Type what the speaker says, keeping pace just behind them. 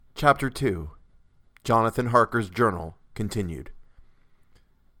Chapter 2. Jonathan Harker's Journal, continued.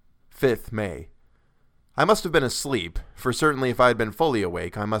 5th May. I must have been asleep, for certainly if I had been fully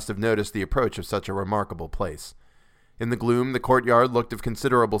awake, I must have noticed the approach of such a remarkable place. In the gloom, the courtyard looked of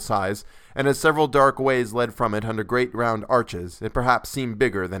considerable size, and as several dark ways led from it under great round arches, it perhaps seemed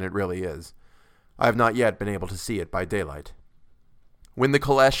bigger than it really is. I have not yet been able to see it by daylight. When the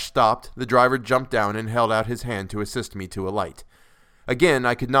caleche stopped, the driver jumped down and held out his hand to assist me to alight. Again,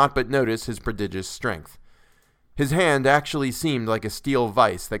 I could not but notice his prodigious strength. His hand actually seemed like a steel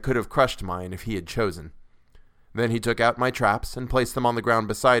vice that could have crushed mine if he had chosen. Then he took out my traps and placed them on the ground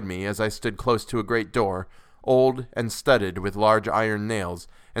beside me as I stood close to a great door, old and studded with large iron nails,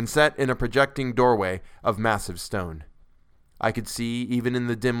 and set in a projecting doorway of massive stone. I could see, even in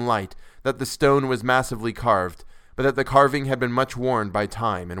the dim light, that the stone was massively carved, but that the carving had been much worn by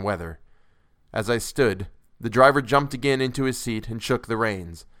time and weather. As I stood, the driver jumped again into his seat and shook the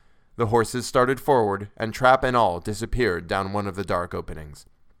reins. The horses started forward, and trap and all disappeared down one of the dark openings.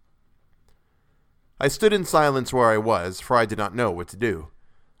 I stood in silence where I was, for I did not know what to do.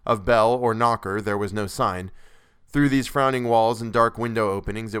 Of bell or knocker there was no sign. Through these frowning walls and dark window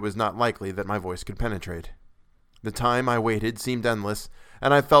openings it was not likely that my voice could penetrate. The time I waited seemed endless,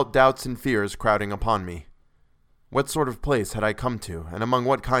 and I felt doubts and fears crowding upon me. What sort of place had I come to, and among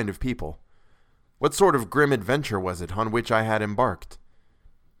what kind of people? What sort of grim adventure was it on which I had embarked?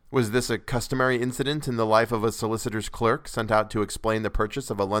 Was this a customary incident in the life of a solicitor's clerk sent out to explain the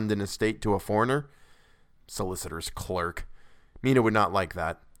purchase of a London estate to a foreigner? Solicitor's clerk. Mina would not like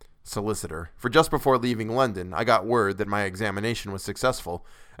that. Solicitor. For just before leaving London, I got word that my examination was successful,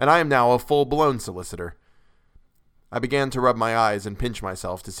 and I am now a full-blown solicitor. I began to rub my eyes and pinch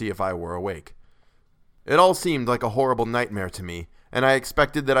myself to see if I were awake. It all seemed like a horrible nightmare to me, and I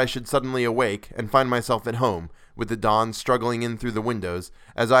expected that I should suddenly awake and find myself at home, with the dawn struggling in through the windows,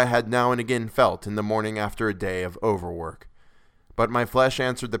 as I had now and again felt in the morning after a day of overwork. But my flesh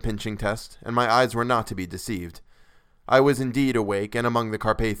answered the pinching test, and my eyes were not to be deceived. I was indeed awake and among the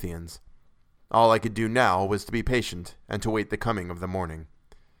Carpathians. All I could do now was to be patient and to wait the coming of the morning.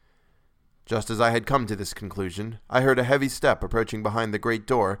 Just as I had come to this conclusion, I heard a heavy step approaching behind the great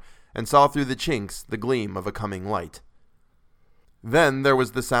door, and saw through the chinks the gleam of a coming light. Then there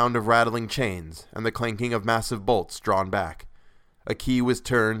was the sound of rattling chains, and the clanking of massive bolts drawn back. A key was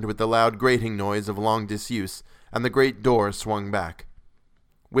turned with the loud grating noise of long disuse, and the great door swung back.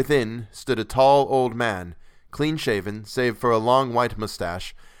 Within stood a tall old man, clean-shaven, save for a long white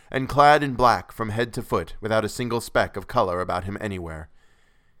mustache, and clad in black from head to foot, without a single speck of color about him anywhere.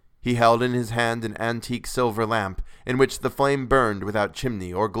 He held in his hand an antique silver lamp, in which the flame burned without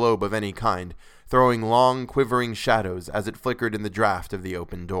chimney or globe of any kind, throwing long, quivering shadows as it flickered in the draught of the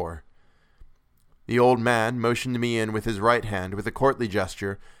open door. The old man motioned me in with his right hand with a courtly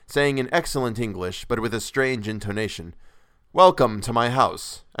gesture, saying in excellent English, but with a strange intonation, "Welcome to my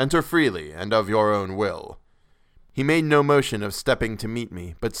house. Enter freely, and of your own will." He made no motion of stepping to meet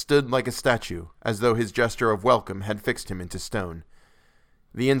me, but stood like a statue, as though his gesture of welcome had fixed him into stone.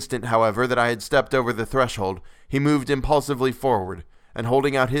 The instant, however, that I had stepped over the threshold, he moved impulsively forward, and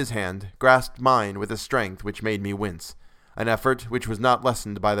holding out his hand, grasped mine with a strength which made me wince, an effort which was not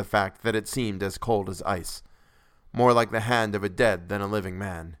lessened by the fact that it seemed as cold as ice, more like the hand of a dead than a living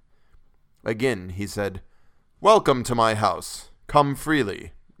man. Again he said, "Welcome to my house. Come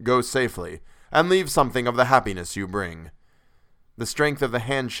freely, go safely, and leave something of the happiness you bring." The strength of the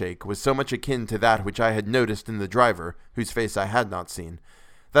handshake was so much akin to that which I had noticed in the driver, whose face I had not seen,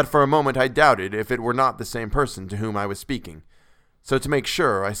 that for a moment I doubted if it were not the same person to whom I was speaking. So to make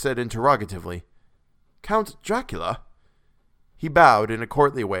sure, I said interrogatively, "Count Dracula?" He bowed in a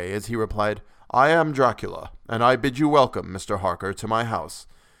courtly way as he replied, "I am Dracula, and I bid you welcome, Mr. Harker, to my house.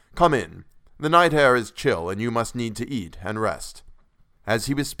 Come in. The night air is chill, and you must need to eat and rest." As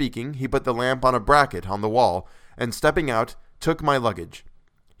he was speaking, he put the lamp on a bracket on the wall, and stepping out, took my luggage.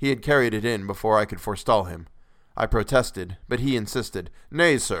 He had carried it in before I could forestall him. I protested, but he insisted,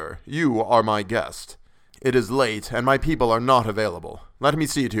 "Nay, sir, you are my guest. It is late, and my people are not available. Let me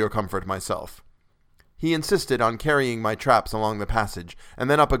see to your comfort myself." He insisted on carrying my traps along the passage, and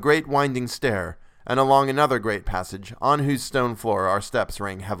then up a great winding stair, and along another great passage, on whose stone floor our steps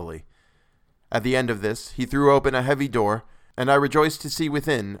rang heavily. At the end of this, he threw open a heavy door, and I rejoiced to see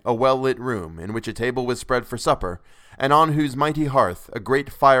within a well-lit room, in which a table was spread for supper, and on whose mighty hearth a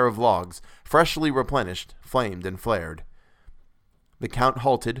great fire of logs, freshly replenished, flamed and flared. The Count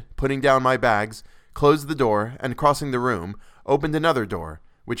halted, putting down my bags, closed the door, and crossing the room, opened another door,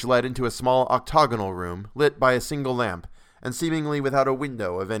 which led into a small octagonal room, lit by a single lamp, and seemingly without a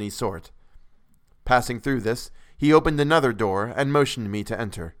window of any sort. Passing through this, he opened another door and motioned me to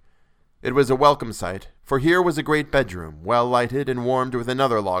enter. It was a welcome sight, for here was a great bedroom, well lighted and warmed with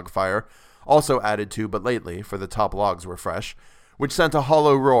another log fire, also added to but lately, for the top logs were fresh, which sent a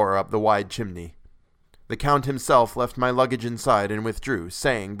hollow roar up the wide chimney. The Count himself left my luggage inside and withdrew,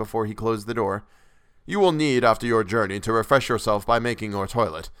 saying, before he closed the door, "You will need, after your journey, to refresh yourself by making your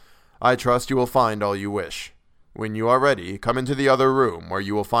toilet. I trust you will find all you wish. When you are ready, come into the other room, where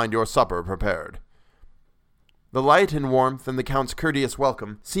you will find your supper prepared." The light and warmth and the Count's courteous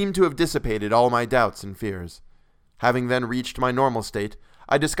welcome seemed to have dissipated all my doubts and fears. Having then reached my normal state,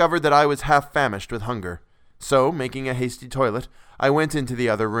 I discovered that I was half famished with hunger. So, making a hasty toilet, I went into the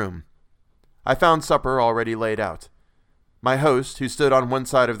other room. I found supper already laid out. My host, who stood on one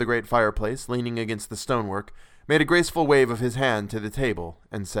side of the great fireplace, leaning against the stonework, made a graceful wave of his hand to the table,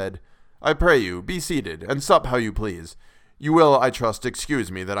 and said, "I pray you, be seated, and sup how you please. You will, I trust,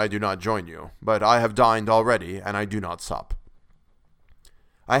 excuse me that I do not join you, but I have dined already, and I do not sup."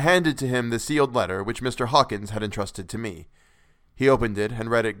 I handed to him the sealed letter which Mr. Hawkins had entrusted to me. He opened it and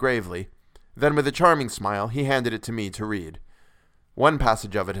read it gravely. Then, with a charming smile, he handed it to me to read. One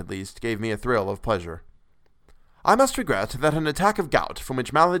passage of it, at least, gave me a thrill of pleasure. "I must regret that an attack of gout, from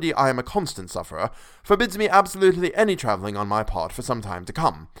which malady I am a constant sufferer, forbids me absolutely any travelling on my part for some time to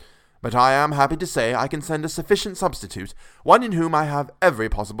come. But I am happy to say I can send a sufficient substitute, one in whom I have every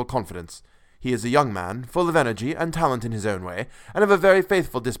possible confidence. He is a young man, full of energy and talent in his own way, and of a very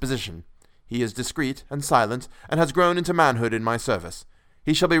faithful disposition. He is discreet and silent, and has grown into manhood in my service.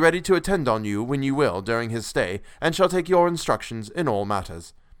 He shall be ready to attend on you when you will during his stay, and shall take your instructions in all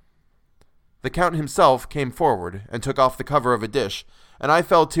matters." The Count himself came forward and took off the cover of a dish, and I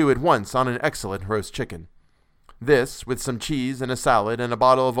fell to at once on an excellent roast chicken. This, with some cheese and a salad and a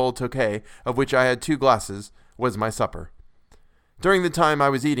bottle of old Tokay, of which I had 2 glasses, was my supper. During the time I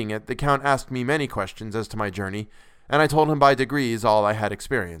was eating it, the Count asked me many questions as to my journey, and I told him by degrees all I had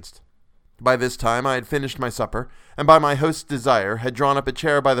experienced. By this time I had finished my supper, and by my host's desire had drawn up a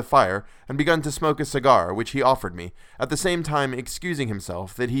chair by the fire and begun to smoke a cigar which he offered me, at the same time excusing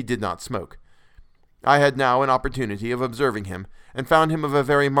himself that he did not smoke. I had now an opportunity of observing him, and found him of a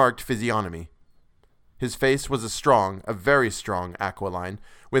very marked physiognomy. His face was a very strong aquiline,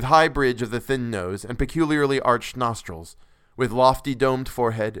 with high bridge of the thin nose and peculiarly arched nostrils, with lofty domed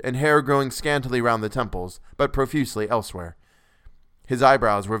forehead and hair growing scantily round the temples, but profusely elsewhere. His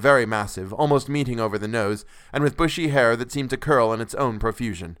eyebrows were very massive, almost meeting over the nose, and with bushy hair that seemed to curl in its own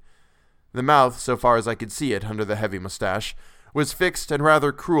profusion. The mouth, so far as I could see it under the heavy moustache, was fixed and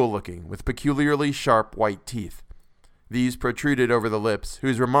rather cruel-looking, with peculiarly sharp white teeth. These protruded over the lips,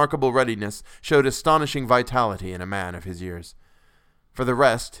 whose remarkable readiness showed astonishing vitality in a man of his years. For the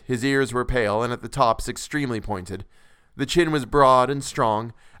rest, his ears were pale and at the tops extremely pointed. The chin was broad and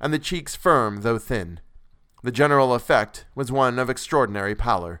strong, and the cheeks firm though thin. The general effect was one of extraordinary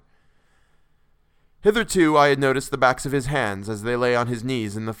pallor. Hitherto I had noticed the backs of his hands as they lay on his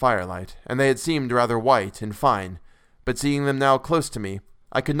knees in the firelight, and they had seemed rather white and fine, but seeing them now close to me,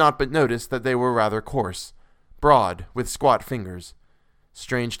 I could not but notice that they were rather coarse, broad, with squat fingers.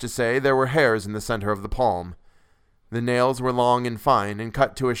 Strange to say, there were hairs in the center of the palm. The nails were long and fine, and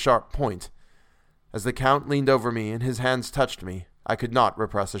cut to a sharp point. As the Count leaned over me and his hands touched me, I could not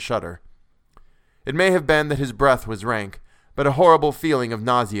repress a shudder. It may have been that his breath was rank, but a horrible feeling of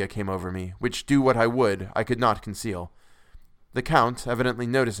nausea came over me, which, do what I would, I could not conceal. The Count, evidently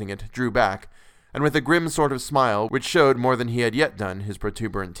noticing it, drew back, and with a grim sort of smile, which showed more than he had yet done his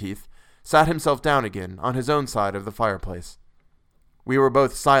protuberant teeth, sat himself down again on his own side of the fireplace. We were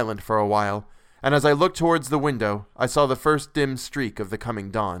both silent for a while, and as I looked towards the window, I saw the first dim streak of the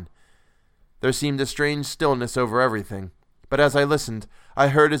coming dawn. There seemed a strange stillness over everything, but as I listened, I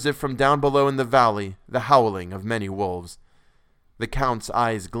heard as if from down below in the valley the howling of many wolves. The Count's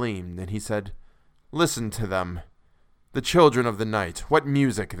eyes gleamed, and he said, "Listen to them. The children of the night, what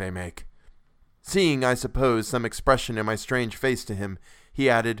music they make." Seeing, I suppose, some expression in my strange face to him, he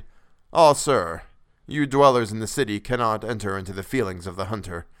added, "Ah, sir, you dwellers in the city cannot enter into the feelings of the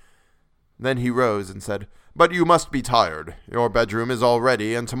hunter." Then he rose and said, "But you must be tired. Your bedroom is all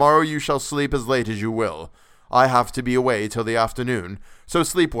ready, and tomorrow you shall sleep as late as you will. I have to be away till the afternoon, so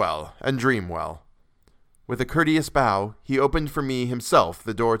sleep well and dream well." With a courteous bow, he opened for me himself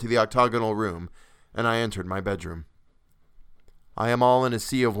the door to the octagonal room, and I entered my bedroom. I am all in a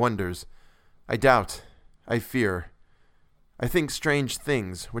sea of wonders. I doubt. I fear. I think strange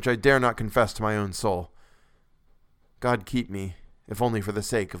things, which I dare not confess to my own soul. God keep me, if only for the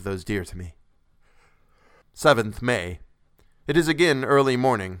sake of those dear to me. 7th May. It is again early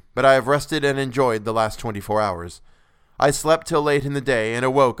morning, but I have rested and enjoyed the last 24 hours. I slept till late in the day and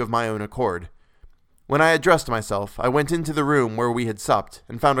awoke of my own accord. When I had dressed myself, I went into the room where we had supped,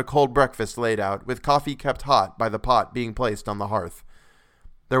 and found a cold breakfast laid out, with coffee kept hot by the pot being placed on the hearth.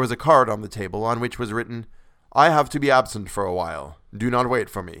 There was a card on the table, on which was written, "I have to be absent for a while. Do not wait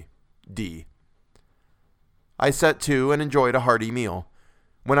for me. D." I set to and enjoyed a hearty meal.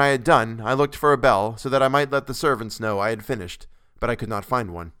 When I had done, I looked for a bell, so that I might let the servants know I had finished, but I could not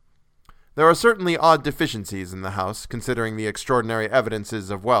find one. There are certainly odd deficiencies in the house, considering the extraordinary evidences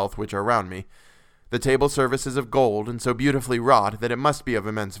of wealth which are round me. The table service is of gold, and so beautifully wrought that it must be of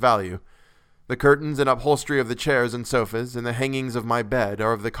immense value. The curtains and upholstery of the chairs and sofas, and the hangings of my bed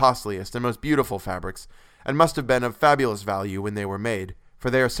are of the costliest and most beautiful fabrics, and must have been of fabulous value when they were made, for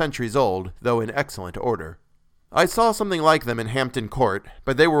they are centuries old, though in excellent order. I saw something like them in Hampton Court,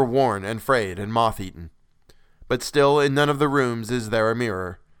 but they were worn and frayed and moth-eaten. But still, in none of the rooms is there a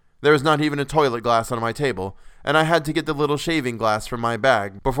mirror. There is not even a toilet glass on my table, and I had to get the little shaving glass from my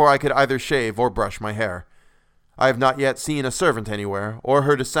bag before I could either shave or brush my hair. I have not yet seen a servant anywhere, or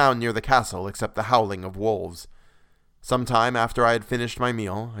heard a sound near the castle except the howling of wolves. Some time after I had finished my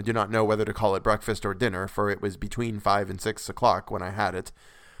meal, I do not know whether to call it breakfast or dinner, for it was between 5 and 6 o'clock when I had it,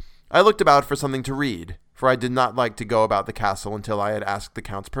 I looked about for something to read, for I did not like to go about the castle until I had asked the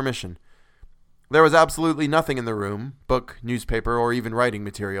Count's permission. There was absolutely nothing in the room, book, newspaper, or even writing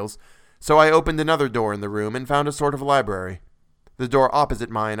materials, so I opened another door in the room and found a sort of library. The door opposite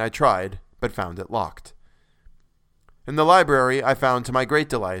mine I tried, but found it locked. In the library I found, to my great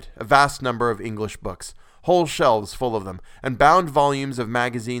delight, a vast number of English books, whole shelves full of them, and bound volumes of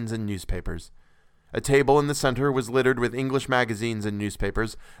magazines and newspapers. A table in the center was littered with English magazines and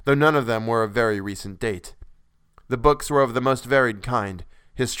newspapers, though none of them were of very recent date. The books were of the most varied kind: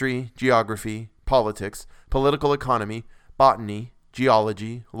 history, geography, politics, political economy, botany,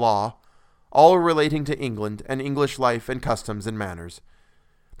 geology, law, all relating to England and English life and customs and manners.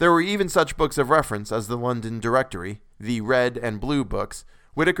 There were even such books of reference as the London Directory, the Red and Blue books,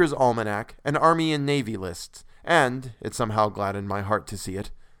 Whitaker's Almanac, and Army and Navy lists, and, it somehow gladdened my heart to see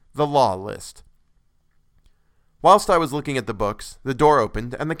it, the Law list. Whilst I was looking at the books, the door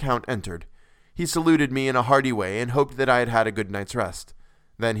opened, and the Count entered. He saluted me in a hearty way, and hoped that I had had a good night's rest.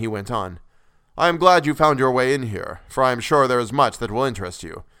 Then he went on. "I am glad you found your way in here, for I am sure there is much that will interest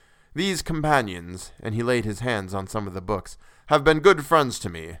you. These companions," and he laid his hands on some of the books, "have been good friends to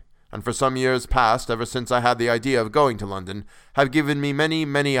me, and for some years past, ever since I had the idea of going to London, have given me many,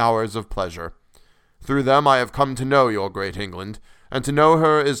 many hours of pleasure. Through them I have come to know your great England, and to know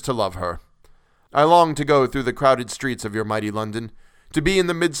her is to love her. I long to go through the crowded streets of your mighty London, to be in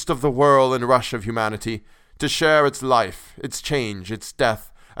the midst of the whirl and rush of humanity, to share its life, its change, its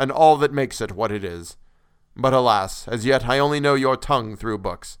death, and all that makes it what it is. But alas, as yet I only know your tongue through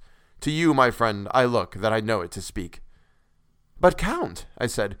books. To you, my friend, I look, that I know it to speak." "But, Count," I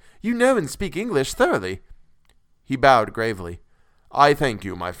said, "you know and speak English thoroughly." He bowed gravely. "I thank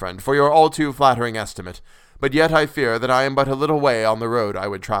you, my friend, for your all too flattering estimate, but yet I fear that I am but a little way on the road I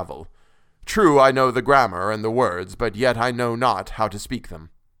would travel. True, I know the grammar and the words, but yet I know not how to speak them."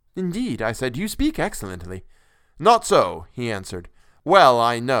 "Indeed," I said, "you speak excellently." "Not so," he answered. "Well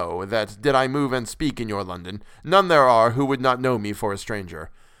I know that, did I move and speak in your London, none there are who would not know me for a stranger.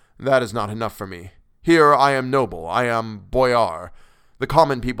 That is not enough for me. Here I am noble, I am boyar. The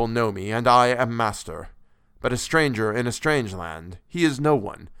common people know me, and I am master. But a stranger in a strange land, he is no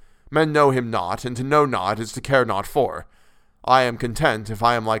one. Men know him not, and to know not is to care not for. I am content if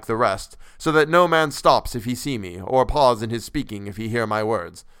I am like the rest, so that no man stops if he see me, or pause in his speaking if he hear my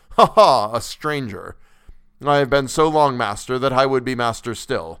words. Ha ha, a stranger! I have been so long master that I would be master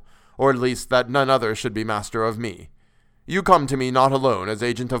still, or at least that none other should be master of me. You come to me not alone as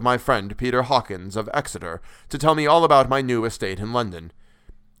agent of my friend Peter Hawkins of Exeter, to tell me all about my new estate in London.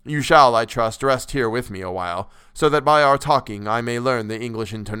 You shall, I trust, rest here with me a while, so that by our talking I may learn the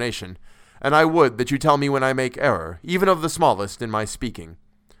English intonation, and I would that you tell me when I make error, even of the smallest, in my speaking.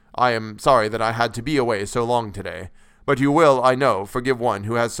 I am sorry that I had to be away so long today, but you will, I know, forgive one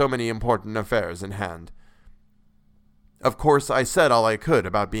who has so many important affairs in hand." Of course, I said all I could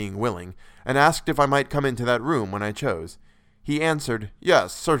about being willing, and asked if I might come into that room when I chose. He answered,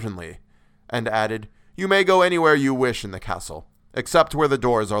 "Yes, certainly," and added, "You may go anywhere you wish in the castle, except where the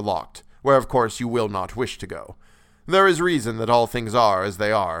doors are locked, where of course you will not wish to go. There is reason that all things are as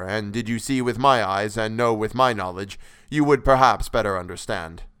they are, and did you see with my eyes and know with my knowledge, you would perhaps better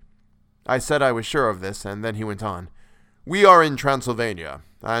understand." I said I was sure of this, and then he went on. "We are in Transylvania,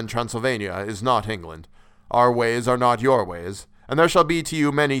 and Transylvania is not England. Our ways are not your ways, and there shall be to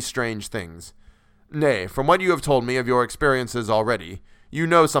you many strange things. Nay, from what you have told me of your experiences already, you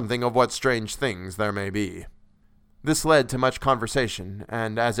know something of what strange things there may be." This led to much conversation,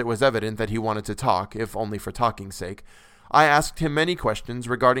 and as it was evident that he wanted to talk, if only for talking's sake, I asked him many questions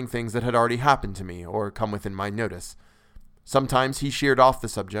regarding things that had already happened to me or come within my notice. Sometimes he sheered off the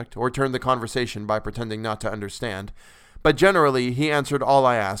subject, or turned the conversation by pretending not to understand, but generally he answered all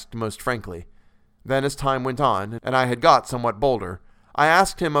I asked most frankly. Then as time went on, and I had got somewhat bolder, I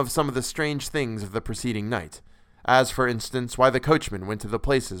asked him of some of the strange things of the preceding night, as for instance why the coachman went to the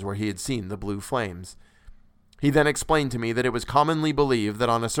places where he had seen the blue flames. He then explained to me that it was commonly believed that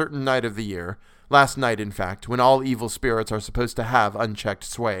on a certain night of the year, last night in fact, when all evil spirits are supposed to have unchecked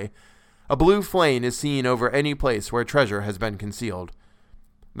sway, a blue flame is seen over any place where treasure has been concealed.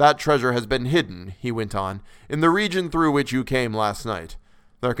 That treasure has been hidden, he went on, in the region through which you came last night.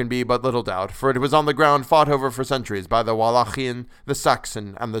 There can be but little doubt, for it was on the ground fought over for centuries by the Wallachian, the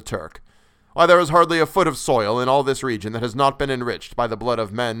Saxon, and the Turk. Why, there is hardly a foot of soil in all this region that has not been enriched by the blood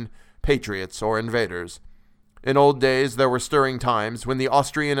of men, patriots, or invaders. In old days there were stirring times when the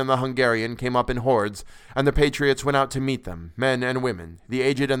Austrian and the Hungarian came up in hordes, and the patriots went out to meet them, men and women, the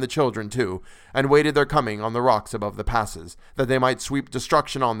aged and the children too, and waited their coming on the rocks above the passes, that they might sweep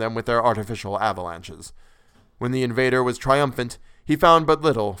destruction on them with their artificial avalanches. When the invader was triumphant, he found but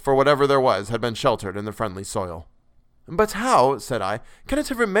little, for whatever there was had been sheltered in the friendly soil. "But how," said I, "can it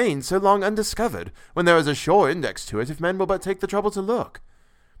have remained so long undiscovered, when there is a sure index to it if men will but take the trouble to look?"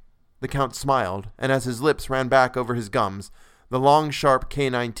 The Count smiled, and as his lips ran back over his gums, the long, sharp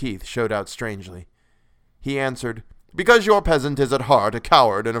canine teeth showed out strangely. He answered, "Because your peasant is at heart a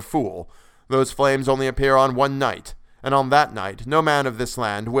coward and a fool. Those flames only appear on one night, and on that night no man of this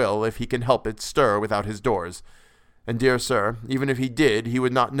land will, if he can help it, stir without his doors. And, dear sir, even if he did, he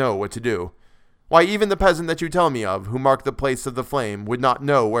would not know what to do. Why, even the peasant that you tell me of, who marked the place of the flame, would not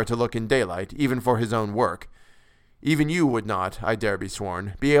know where to look in daylight, even for his own work. Even you would not, I dare be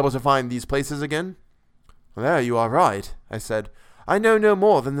sworn, be able to find these places again?" "There you are right," I said. "I know no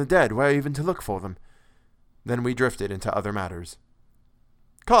more than the dead where even to look for them." Then we drifted into other matters.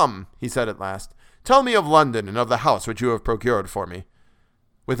 "Come," he said at last, "tell me of London and of the house which you have procured for me."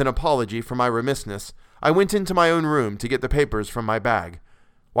 With an apology for my remissness, I went into my own room to get the papers from my bag.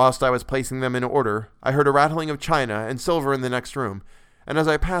 Whilst I was placing them in order, I heard a rattling of china and silver in the next room, and as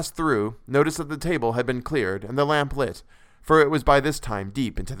I passed through, noticed that the table had been cleared and the lamp lit, for it was by this time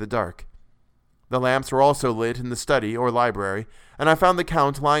deep into the dark. The lamps were also lit in the study or library, and I found the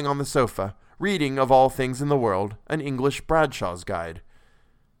Count lying on the sofa, reading, of all things in the world, an English Bradshaw's Guide.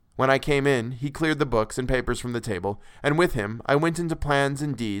 When I came in, he cleared the books and papers from the table, and with him I went into plans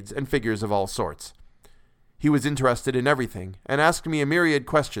and deeds and figures of all sorts. He was interested in everything, and asked me a myriad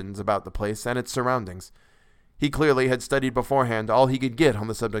questions about the place and its surroundings. He clearly had studied beforehand all he could get on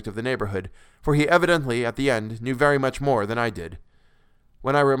the subject of the neighborhood, for he evidently, at the end, knew very much more than I did.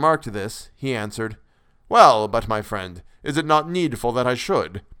 When I remarked this, he answered, "Well, but my friend, is it not needful that I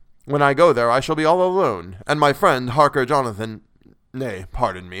should? When I go there I shall be all alone, and my friend Harker Jonathan— nay,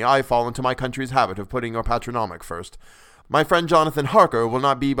 pardon me, I fall into my country's habit of putting your patronymic first. My friend Jonathan Harker will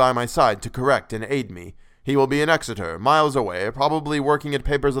not be by my side to correct and aid me. He will be in Exeter, miles away, probably working at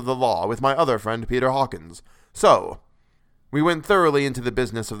papers of the law with my other friend Peter Hawkins. So—" We went thoroughly into the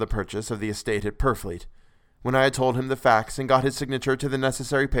business of the purchase of the estate at Purfleet. When I had told him the facts and got his signature to the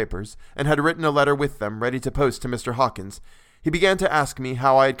necessary papers, and had written a letter with them ready to post to Mr. Hawkins, he began to ask me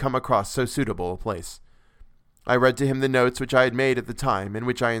how I had come across so suitable a place. I read to him the notes which I had made at the time, and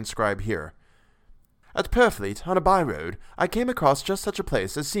which I inscribe here. "At Purfleet, on a by-road, I came across just such a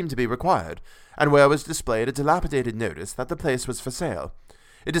place as seemed to be required, and where was displayed a dilapidated notice that the place was for sale.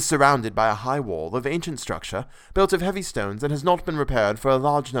 It is surrounded by a high wall of ancient structure, built of heavy stones, and has not been repaired for a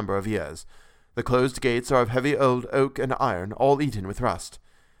large number of years. The closed gates are of heavy old oak and iron, all eaten with rust.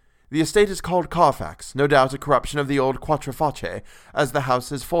 The estate is called Carfax, no doubt a corruption of the old Quatreface, as the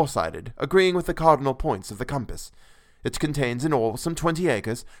house is four-sided, agreeing with the cardinal points of the compass. It contains in all some 20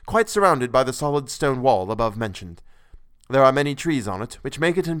 acres, quite surrounded by the solid stone wall above mentioned. There are many trees on it, which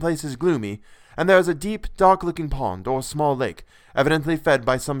make it in places gloomy, and there is a deep, dark-looking pond or small lake, evidently fed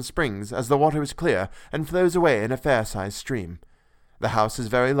by some springs, as the water is clear and flows away in a fair-sized stream. The house is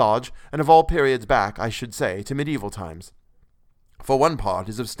very large, and of all periods back, I should say, to medieval times. For one part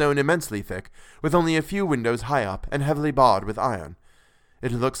is of stone immensely thick, with only a few windows high up, and heavily barred with iron.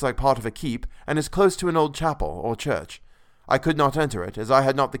 It looks like part of a keep, and is close to an old chapel or church. I could not enter it, as I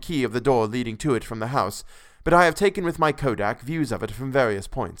had not the key of the door leading to it from the house, but I have taken with my kodak views of it from various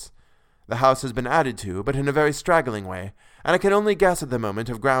points. The house has been added to, but in a very straggling way, and I can only guess at the moment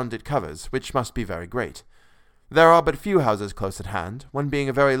of ground it covers, which must be very great. There are but few houses close at hand, one being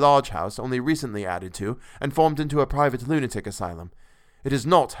a very large house only recently added to, and formed into a private lunatic asylum. It is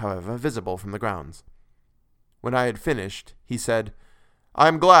not, however, visible from the grounds. When I had finished, he said, "I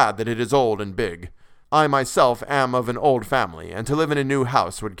am glad that it is old and big. I myself am of an old family, and to live in a new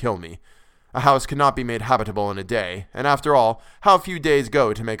house would kill me. A house cannot be made habitable in a day, and after all, how few days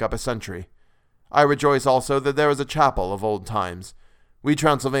go to make up a century. I rejoice also that there is a chapel of old times. We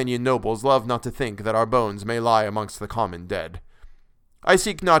Transylvanian nobles love not to think that our bones may lie amongst the common dead. I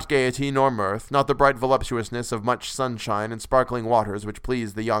seek not gaiety nor mirth, not the bright voluptuousness of much sunshine and sparkling waters which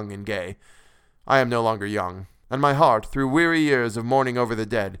please the young and gay. I am no longer young, and my heart, through weary years of mourning over the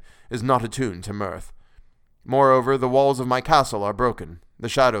dead, is not attuned to mirth. Moreover, the walls of my castle are broken, the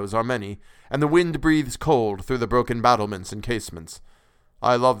shadows are many, and the wind breathes cold through the broken battlements and casements.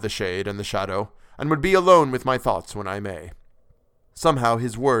 I love the shade and the shadow, and would be alone with my thoughts when I may." Somehow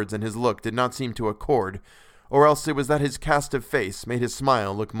his words and his look did not seem to accord, or else it was that his cast of face made his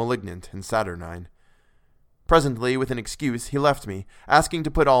smile look malignant and saturnine. Presently, with an excuse, he left me, asking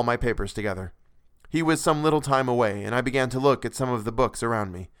to put all my papers together. He was some little time away, and I began to look at some of the books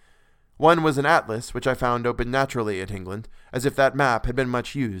around me. One was an atlas, which I found open naturally at England, as if that map had been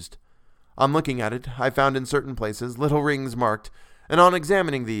much used. On looking at it, I found in certain places little rings marked, and on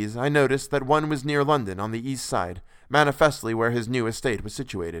examining these, I noticed that one was near London on the east side, manifestly where his new estate was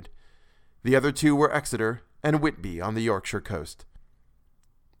situated. The other two were Exeter and Whitby on the Yorkshire coast.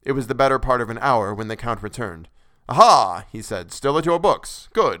 It was the better part of an hour when the Count returned. "Aha!" he said, "still at your books.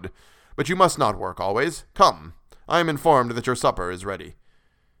 Good. But you must not work always. Come. I am informed that your supper is ready."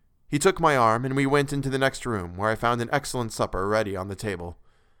 He took my arm, and we went into the next room, where I found an excellent supper ready on the table.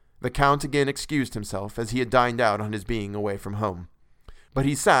 The Count again excused himself, as he had dined out on his being away from home. But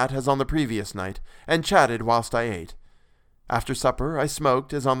he sat, as on the previous night, and chatted whilst I ate. After supper, I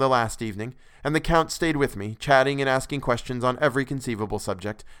smoked, as on the last evening, and the Count stayed with me, chatting and asking questions on every conceivable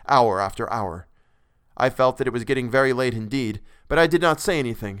subject, hour after hour. I felt that it was getting very late indeed, but I did not say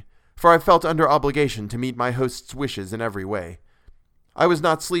anything, for I felt under obligation to meet my host's wishes in every way. I was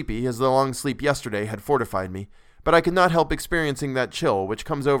not sleepy, as the long sleep yesterday had fortified me, but I could not help experiencing that chill which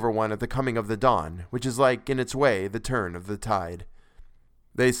comes over one at the coming of the dawn, which is like, in its way, the turn of the tide.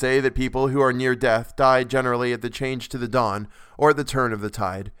 They say that people who are near death die generally at the change to the dawn, or at the turn of the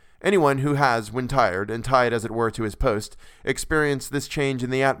tide. Anyone who has, when tired, and tied as it were to his post, experienced this change in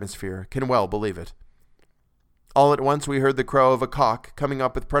the atmosphere, can well believe it. All at once we heard the crow of a cock coming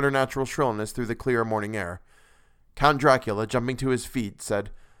up with preternatural shrillness through the clear morning air. Count Dracula, jumping to his feet,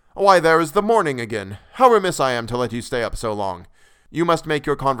 said, "Why, there is the morning again! How remiss I am to let you stay up so long! You must make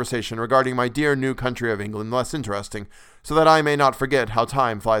your conversation regarding my dear new country of England less interesting, so that I may not forget how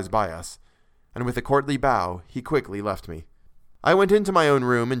time flies by us." And with a courtly bow, he quickly left me. I went into my own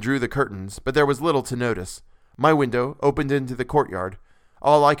room and drew the curtains, but there was little to notice. My window opened into the courtyard.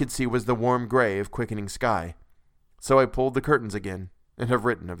 All I could see was the warm gray of quickening sky. So I pulled the curtains again, and have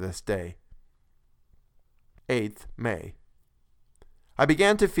written of this day. 8th May. I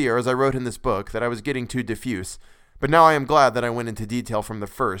began to fear, as I wrote in this book, that I was getting too diffuse, but now I am glad that I went into detail from the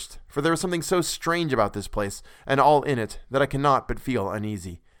first, for there is something so strange about this place, and all in it, that I cannot but feel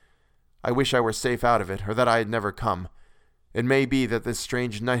uneasy. I wish I were safe out of it, or that I had never come. It may be that this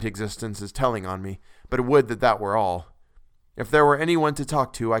strange night existence is telling on me, but would that that were all. If there were anyone to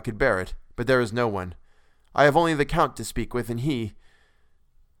talk to, I could bear it, but there is no one. I have only the Count to speak with, and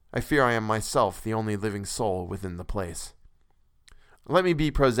I fear I am myself the only living soul within the place. Let me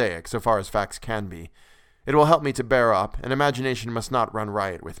be prosaic, so far as facts can be. It will help me to bear up, and imagination must not run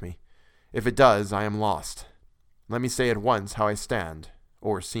riot with me. If it does, I am lost. Let me say at once how I stand,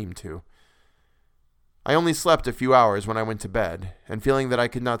 or seem to. I only slept a few hours when I went to bed, and feeling that I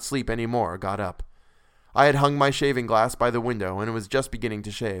could not sleep any more, got up. I had hung my shaving glass by the window, and was just beginning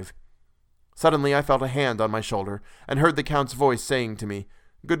to shave. Suddenly I felt a hand on my shoulder, and heard the Count's voice saying to me,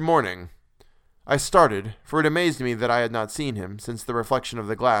 "Good morning." I started, for it amazed me that I had not seen him, since the reflection of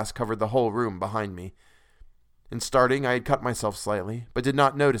the glass covered the whole room behind me. In starting, I had cut myself slightly, but did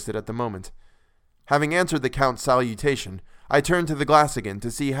not notice it at the moment. Having answered the Count's salutation, I turned to the glass again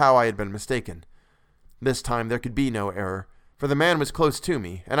to see how I had been mistaken. This time there could be no error, for the man was close to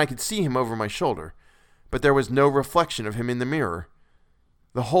me, and I could see him over my shoulder, but there was no reflection of him in the mirror.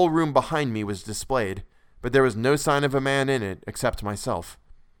 The whole room behind me was displayed, but there was no sign of a man in it except myself.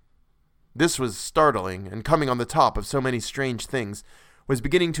 This was startling, and coming on the top of so many strange things, was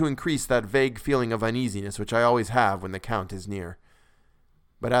beginning to increase that vague feeling of uneasiness which I always have when the Count is near.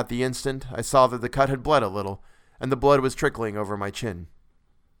 But at the instant I saw that the cut had bled a little, and the blood was trickling over my chin.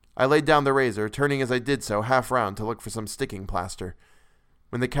 I laid down the razor, turning as I did so half round to look for some sticking plaster.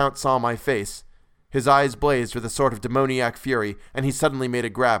 When the Count saw my face, his eyes blazed with a sort of demoniac fury, and he suddenly made a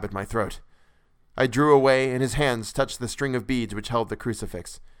grab at my throat. I drew away, and his hands touched the string of beads which held the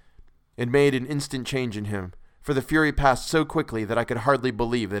crucifix. It made an instant change in him, for the fury passed so quickly that I could hardly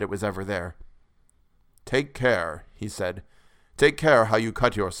believe that it was ever there. "Take care," he said. "Take care how you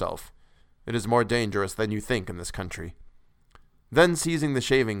cut yourself. It is more dangerous than you think in this country." Then, seizing the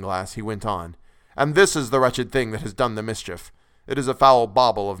shaving glass, he went on, "And this is the wretched thing that has done the mischief. It is a foul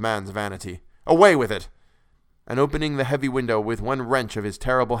bauble of man's vanity. Away with it!" And opening the heavy window with one wrench of his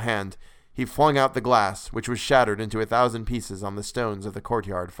terrible hand, he flung out the glass, which was shattered into 1,000 pieces on the stones of the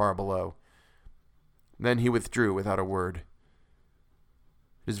courtyard far below. Then he withdrew without a word.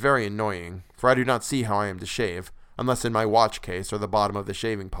 It is very annoying, for I do not see how I am to shave, unless in my watch case or the bottom of the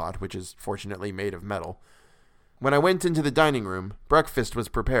shaving pot, which is fortunately made of metal. When I went into the dining room, breakfast was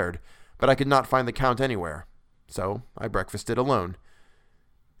prepared, but I could not find the Count anywhere, so I breakfasted alone.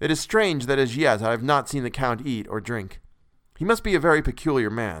 It is strange that as yet I have not seen the Count eat or drink. He must be a very peculiar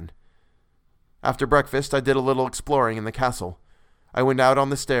man. After breakfast, I did a little exploring in the castle. I went out on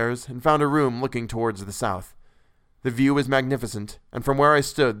the stairs and found a room looking towards the south. The view was magnificent, and from where I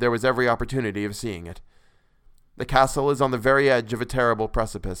stood there was every opportunity of seeing it. The castle is on the very edge of a terrible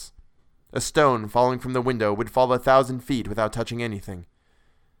precipice. A stone falling from the window would fall 1,000 feet without touching anything.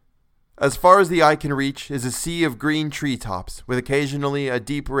 As far as the eye can reach is a sea of green tree-tops, with occasionally a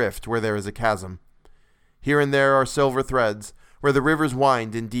deep rift where there is a chasm. Here and there are silver threads, where the rivers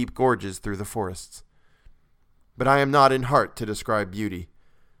wind in deep gorges through the forests. But I am not in heart to describe beauty,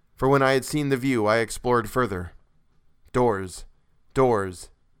 for when I had seen the view I explored further. Doors, doors,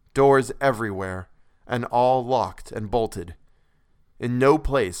 doors everywhere, and all locked and bolted. In no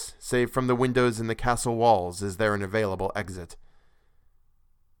place, save from the windows in the castle walls, is there an available exit.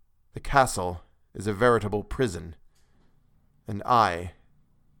 The castle is a veritable prison, and I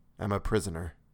am a prisoner.